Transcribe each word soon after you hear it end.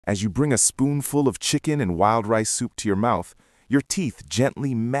As you bring a spoonful of chicken and wild rice soup to your mouth, your teeth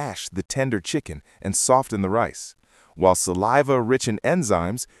gently mash the tender chicken and soften the rice, while saliva rich in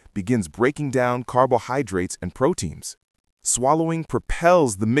enzymes begins breaking down carbohydrates and proteins. Swallowing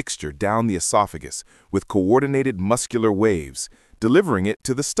propels the mixture down the esophagus with coordinated muscular waves, delivering it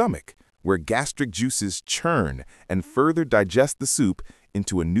to the stomach, where gastric juices churn and further digest the soup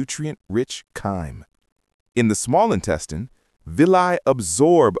into a nutrient-rich chyme. In the small intestine, villi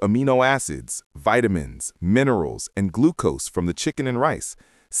absorb amino acids, vitamins, minerals, and glucose from the chicken and rice,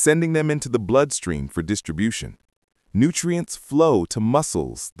 sending them into the bloodstream for distribution. Nutrients flow to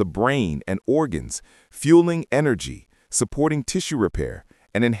muscles, the brain, and organs, fueling energy, supporting tissue repair,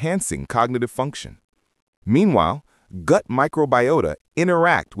 and enhancing cognitive function. Meanwhile, gut microbiota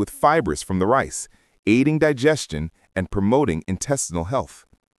interact with fibers from the rice, aiding digestion and promoting intestinal health.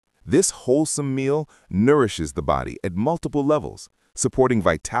 This wholesome meal nourishes the body at multiple levels, supporting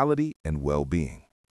vitality and well-being.